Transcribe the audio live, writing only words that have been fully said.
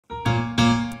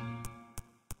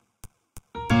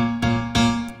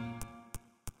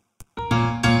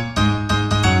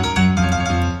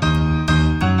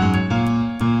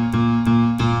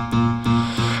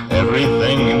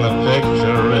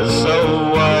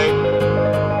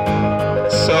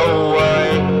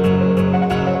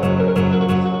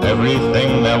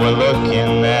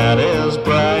looking at is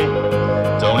bright.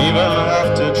 Don't even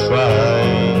have to try.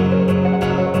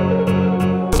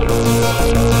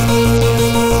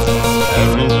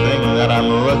 Everything that I'm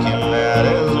looking at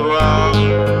is wrong.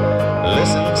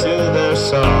 Listen to their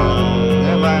song.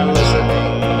 Am I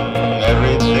listening?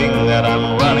 Everything that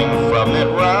I'm running from, it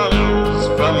runs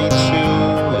from me too.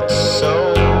 It's so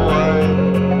wide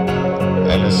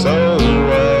and it's so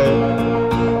wide.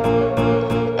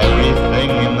 Everything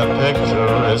in the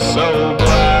picture is so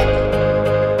black,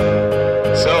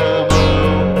 so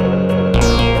blue.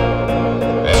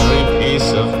 Every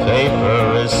piece of paper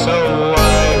is so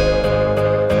white.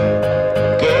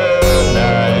 Good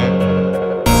night.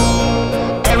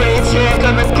 Every tick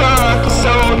on the clock is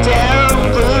so damn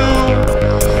blue.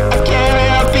 I can't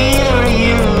help either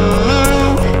you.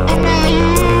 And now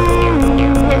you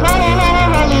are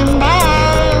running by.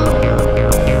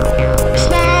 It's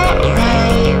not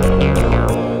right.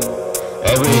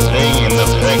 Everything in the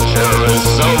picture is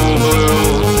so blue,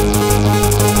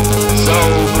 so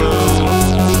blue.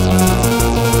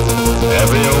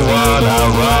 Everyone I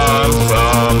run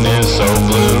from is so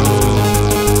blue.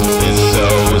 It's so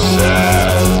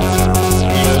sad.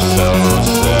 You're so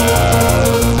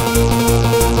sad.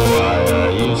 Why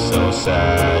are you so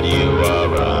sad? You are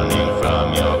running from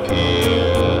your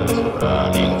peers.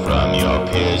 Running from your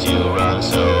peers, you run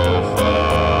so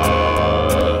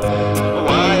far.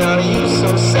 Why are you so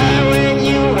sad when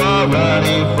you are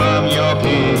running from your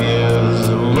peers?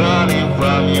 Running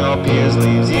from your peers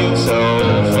leaves you so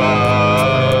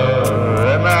far.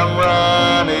 And I'm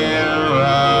running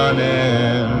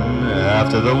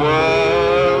after the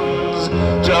ones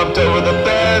jumped over the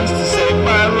fence to save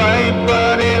my life.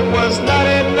 But it was not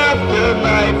enough. The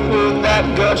knife wound that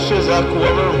gushes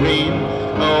aquamarine.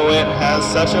 Oh, it has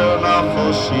such an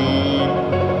awful sheen.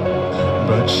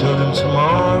 But children,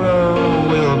 tomorrow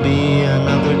will be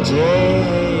another day.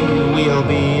 We'll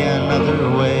be another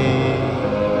way.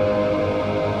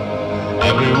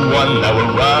 Everyone that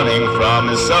we're running from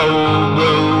is so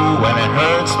blue, and it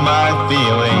hurts my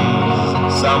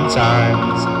feelings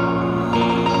sometimes.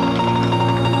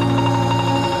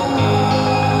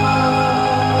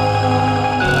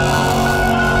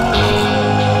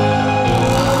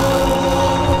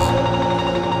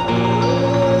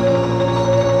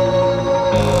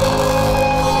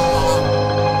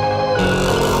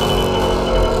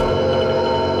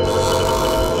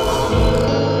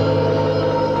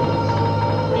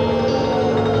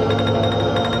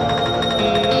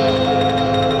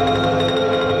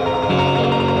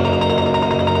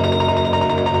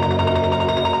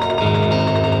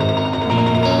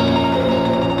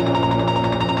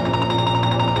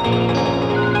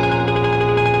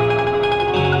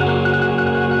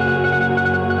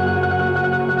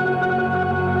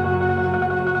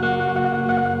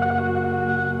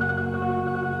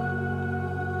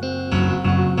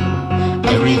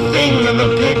 Everything in the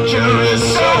picture is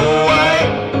so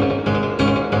white,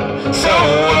 so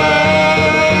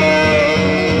white.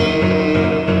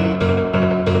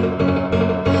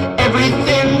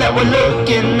 Everything that we're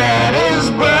looking at is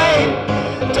bright.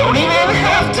 Don't even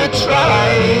have to try.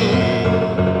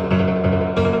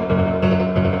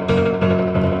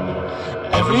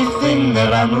 Everything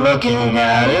that I'm looking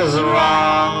at is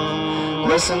wrong.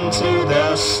 Listen to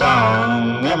the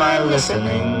song. Am I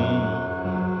listening?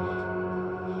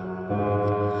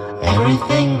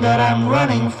 Everything that I'm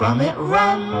running from, it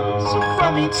runs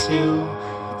from me too.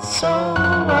 It's so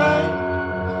right,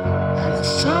 and it's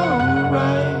so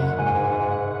right.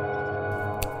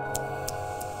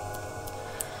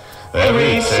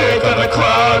 Every tick on the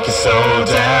clock is so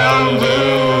damn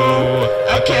blue.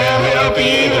 I can't help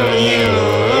either you.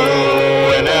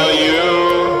 And now you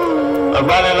are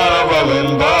running on a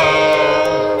rolling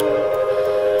ball.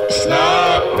 It's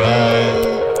not right.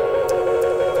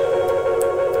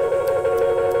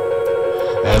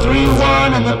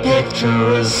 Everyone in the picture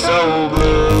is so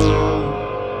blue.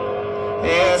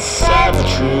 It's sad but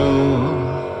true.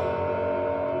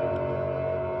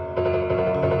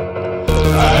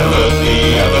 I looked the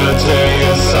other day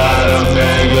inside a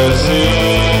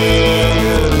magazine.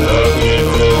 The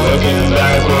people looking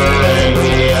back were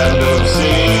angry and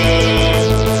obscene.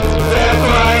 Their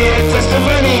quiet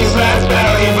testimonies lack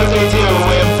value, but they do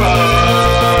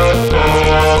impart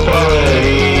poor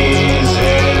qualities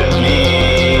in me.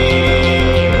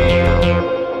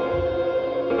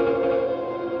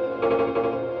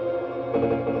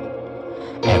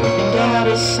 Everything that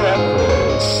is separate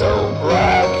is so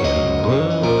black and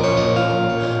blue.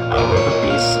 All of the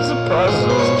pieces of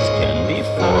puzzles can be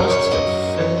forced to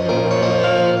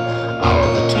fit. All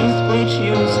of the tooth bleach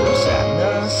users and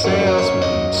the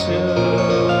salesmen too.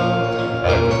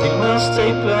 Everything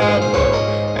that